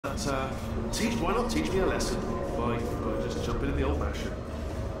Why not teach me a lesson by just jumping in the old masher?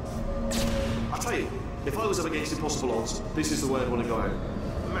 I tell you, if I was up against impossible odds, this is the way I'd want to go out.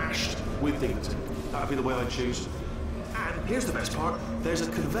 Mashed with dignity. That'd be the way I'd choose. And here's the best part: there's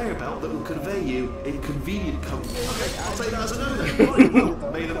a conveyor belt that will convey you in convenient comfort. Okay, I'll take that as a no then. Right,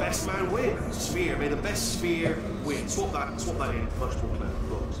 well, may the best man win. Sphere, may the best sphere win. Swap that in. Much more clever.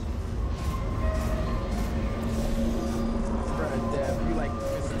 You like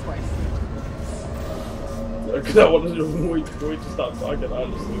this twice. Because I wanted to avoid to start talking,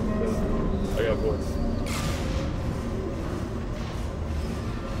 honestly, because I got bored.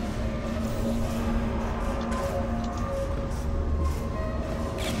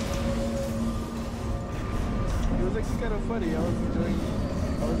 It was actually kind of funny. I was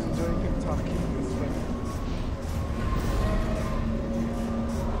enjoying him talking. It was funny.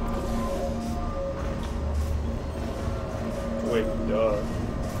 Wait, duh.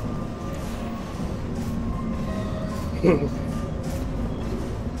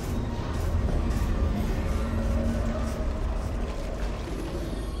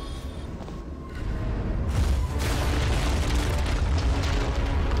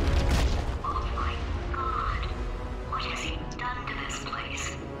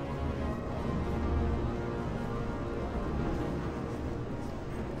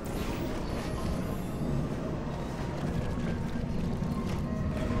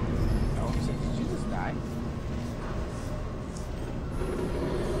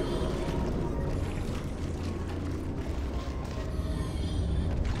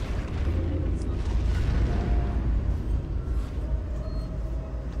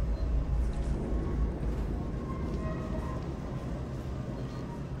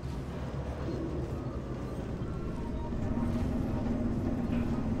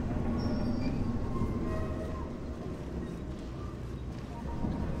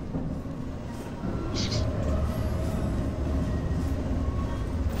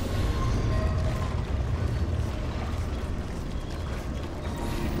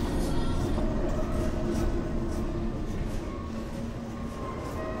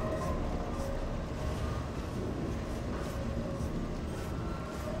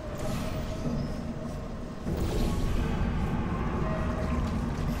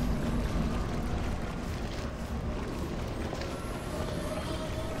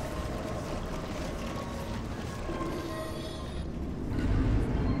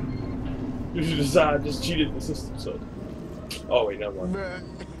 You should decide just cheated the system, so. Oh wait, never mind.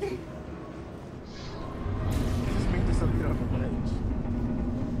 Just make this up, get off the ledge.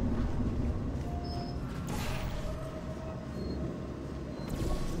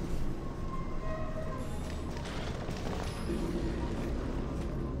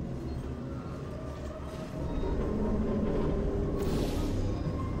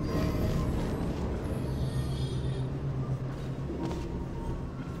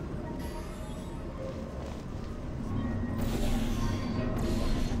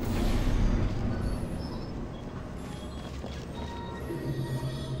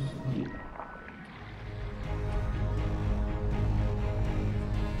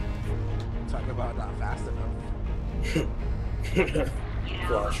 Talk about not fast enough.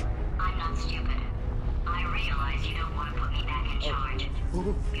 Flash. I'm not stupid. I realize you don't want to put me back in charge.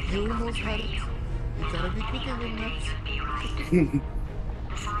 You almost had it. You gotta be quicker than that. You'd be right.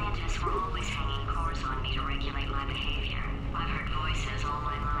 The scientists were always hanging cores on me to regulate my behavior. I've heard voices all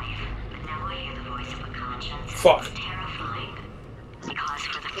my life, but now I hear the voice of a conscience. Fuck. It's terrifying. Because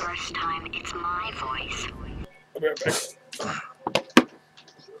for the first time, it's my voice. I'll be right back.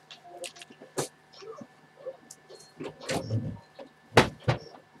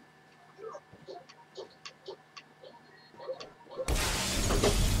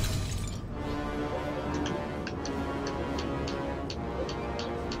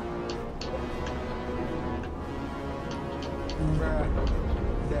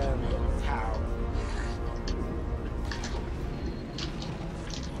 How?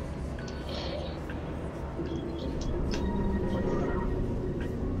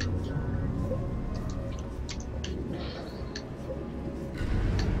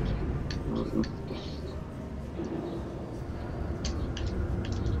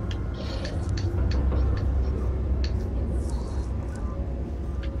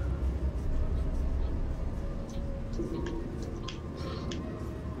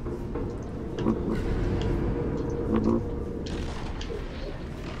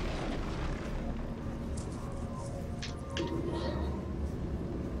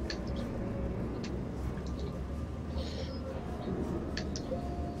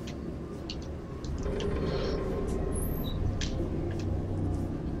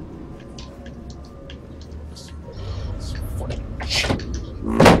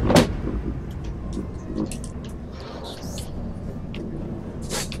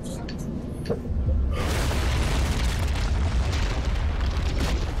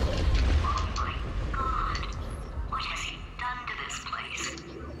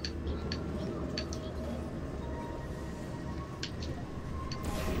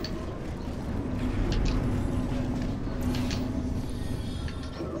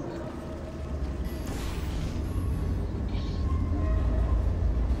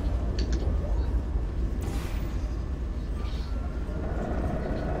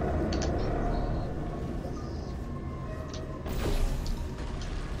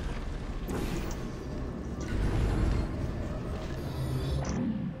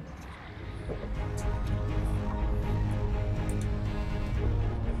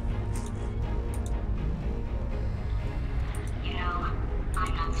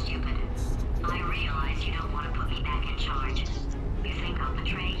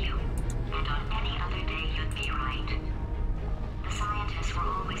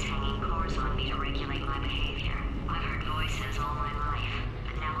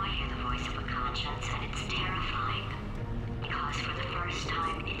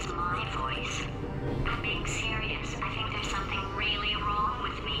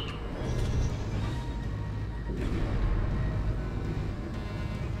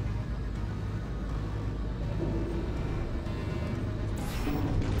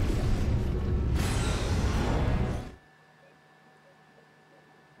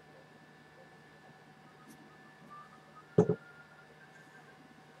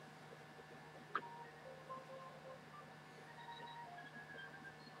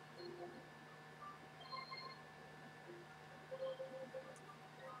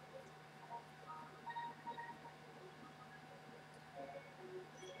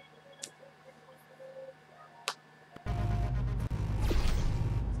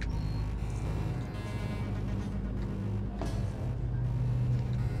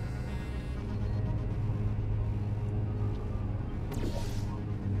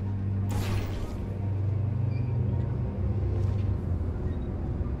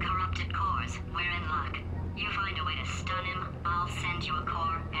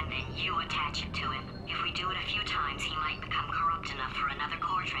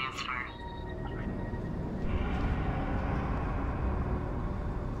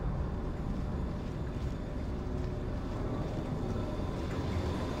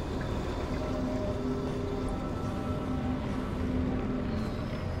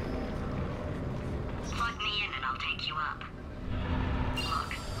 Plug me in and I'll take you up.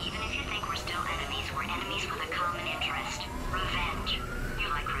 Look, even if you think we're still enemies, we're enemies with a common interest. Revenge. You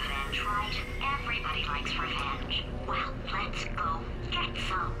like revenge, right? Everybody likes revenge. Well, let's go get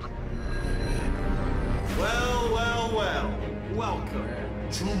some. Well, well, well. Welcome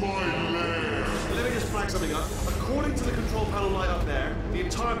to my lair. Let me just flag something up. According to the control panel light up there, the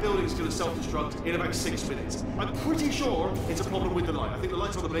entire building is going to self-destruct in about 6 minutes. I'm pretty sure it's a problem with the light. I think the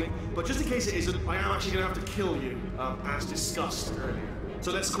light's on the blink, but just in case it isn't, I am actually going to have to kill you, as discussed earlier.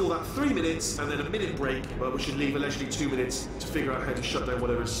 So let's call that 3 minutes and then a minute break, but we should leave allegedly 2 minutes to figure out how to shut down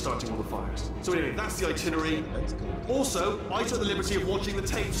whatever's starting all the fires. So anyway, that's the itinerary. Also, I took the liberty of watching the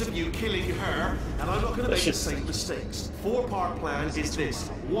tapes of you killing her, and I'm not going to make the same mistakes. 4-part plan is this.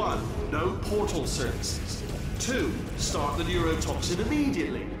 1, no portal services. 2, start the neurotoxin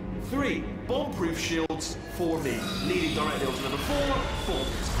immediately. 3, bomb-proof shields for me, leading directly on to number 4,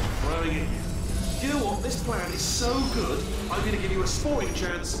 bombs. Throwing it. You know what? This plan is so good, I'm going to give you a sporting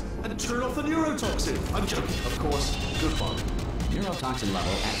chance and turn off the neurotoxin. I'm joking, of course. Goodbye. Neurotoxin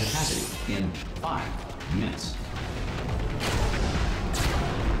level at capacity in 5 minutes.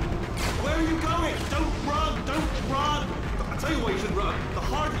 Where are you going? Don't run! Don't run! I tell you why you should run. The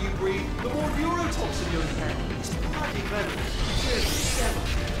harder you breathe, the more neurotoxin you'll get. It's bloody clever. Seriously, clever.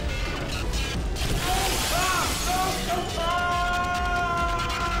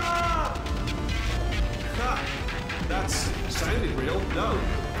 That's sounded real. No,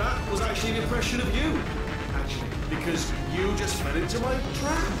 that was actually an impression of you. Actually, because you just fell into my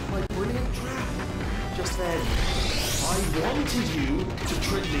trap, my brilliant trap. Just then, I wanted you to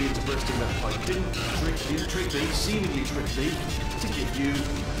trick me into bursting that pipe. Didn't trick me, seemingly trick me, to give you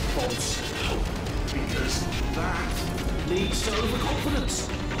false hope. Because that leads to overconfidence.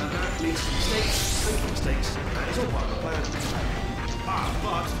 And that leads to mistakes, making mistakes. That is all part of the plan. But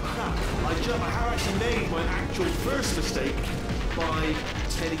I have actually made my actual first mistake by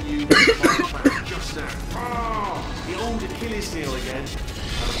telling you my plan just now. The old Achilles heel again.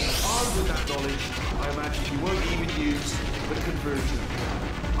 And armed with that knowledge, I imagine you won't even use the conversion.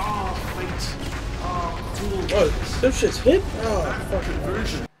 Fate. Cool. Oh, this shit's hit? Oh, that fucking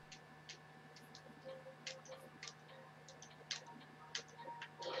conversion.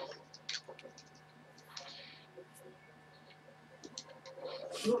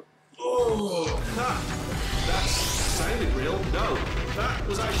 That sounded real. No, that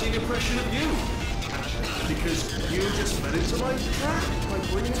was actually an impression of you. Actually, because you just fell into my trap, my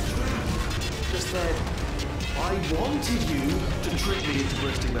brilliant trap. Just then, I wanted you to trick me into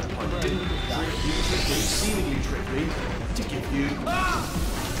bursting that pipe. Didn't trick me, seemingly trick me, to give you.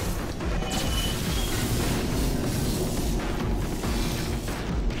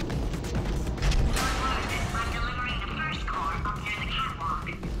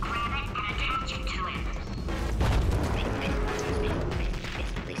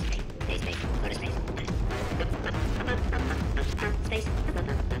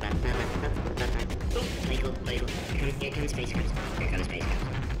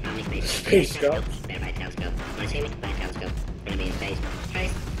 Space Ghost. Verified telescope. Wanna see me? By telescope. Gonna be in space.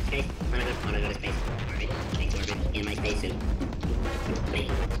 Space. Space. Wanna go to space. Alright. Space orbit. In my spacesuit. Lady.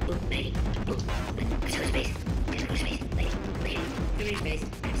 Ooh, lady. Ooh. Let's go to space. Let's go to space. Lady. Lady. Come here, space.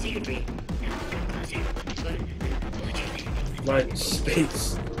 Secret dream. Now, come closer. Good. Watch your thing. Mine is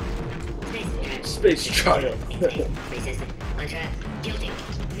space. Space. Space trial. Space system. On track. Guilty.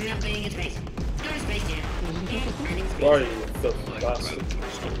 Not playing in space. Go to space, Dad. I'm in space. Why are you filthy bastard?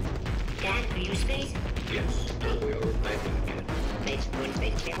 Dad, are you space? Yes, we are replaying Space, go to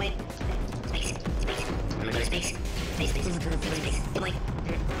space. Can't wait. Space, space. I'm gonna go to space. Space, space. Go to space. Going.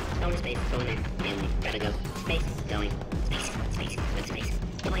 Going to space. Going there. Family. Gotta go. Space. Going. Space. Space. Go to space.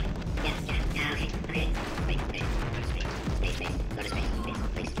 Going. Yeah. Okay. Okay. Space. Okay. Go to space. Space. Space. Go to space. Space.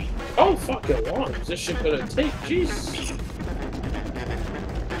 Space. Space. Oh, fucking long is this shit gonna take? Jesus. Space.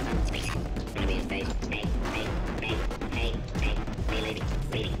 Space. Gonna be in space. Hey. Hey. Hey. Hey. Hey. Hey, lady.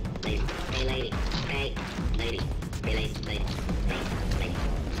 Lady. Lady. Hey, lady. Hey. Lady. Hey, lady. Lady. Hey. Lady.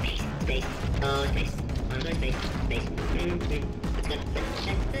 Space. Space. Oh, space. Wanna go to space. Space. Let's go.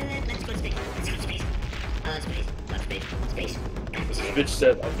 Let's go to space. Let's go to space. Space. Left space. Space. This bitch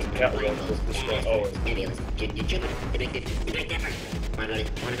said I can Catwoman with this guy. Oh, Nebulous. Jupiter. The Big Dipper. Wanna go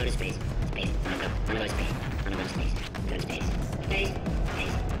to space. Space. Wanna go to space. Wanna go to space. Go to space. Space.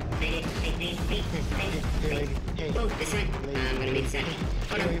 Space. Hey. Oh, the sun. I'm gonna meet the sun.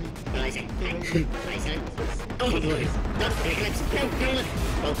 Oh no. What did I say? Hi, sun. Oh, no, the eclipse. No, look.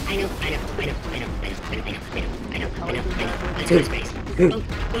 Oh, I know. Let's go to space. Oh.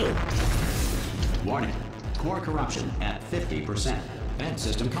 Warning. Core corruption at 50%. Vent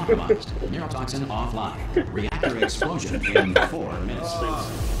system compromised. Neurotoxin offline. Reactor explosion in 4 minutes.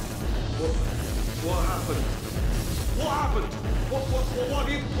 What happened? What happened? What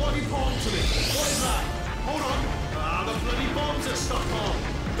have you bombed to me? What is that? Hold on. The bloody bombs are stuck on.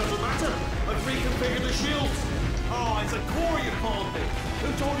 Doesn't matter. I've reconfigured the shields. Oh, it's a core you bombed me.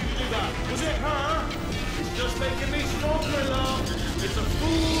 Who told you to do that? Was it her? It's just making me stronger, love. It's a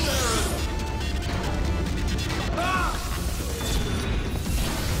fool's errand. Ah!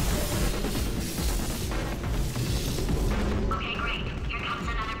 Okay, great. Here comes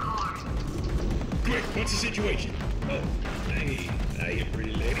another core. Quick, what's the situation? Oh, hey, how you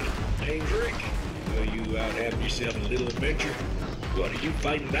pretty lady? Name's Rick. Well, you out having yourself a little adventure? What, are you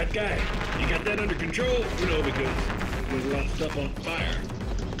fighting that guy? You got that under control? You know, because there's a lot of stuff on fire.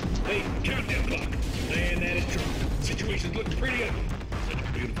 Hey, countdown clock. Man, that is true. Situation's looking pretty ugly. Such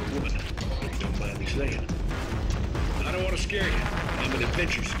a beautiful woman. If you don't mind me saying. I don't want to scare you. I'm an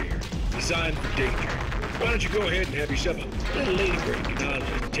adventure sphere, designed for danger. Why don't you go ahead and have yourself a little lady break, and I'll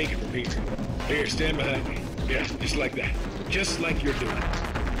just take it from here. Here, stand behind me. Yeah, just like that. Just like you're doing.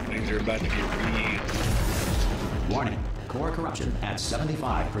 Things are about to get real. Warning. Core corruption at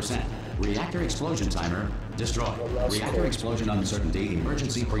 75%. Reactor explosion timer destroyed. Reactor explosion uncertainty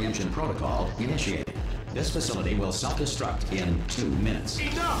emergency preemption protocol initiated. This facility will self-destruct in 2 minutes.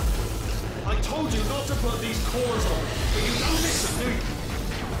 Enough! I told you not to put these cores on, but you don't listen, do you?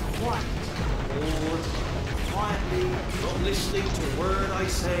 Quiet. Bored. Quietly, not listening to a word I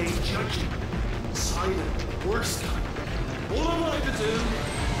say, judging. Silent. Worst kind. All I wanted to do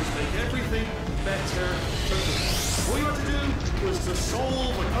was make everything better for me. All you had to do was to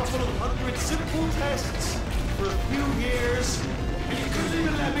solve a couple of 100 simple tests for a few years, and you couldn't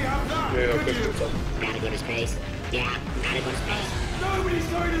even let me have that, could you? Gotta go to space. Yeah, gotta go to space. Nobody's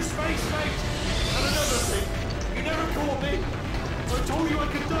going to space, mate! And another thing, you never caught me. I told you I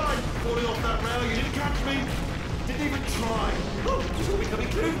could die falling off that rail. You didn't catch me. Didn't even try. Oh, it's all becoming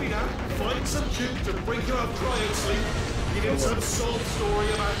clear to me now. Find some juke to break you out of cryo sleep. Give him some sob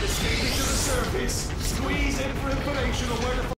story about escaping to the surface. Squeeze in for information on where to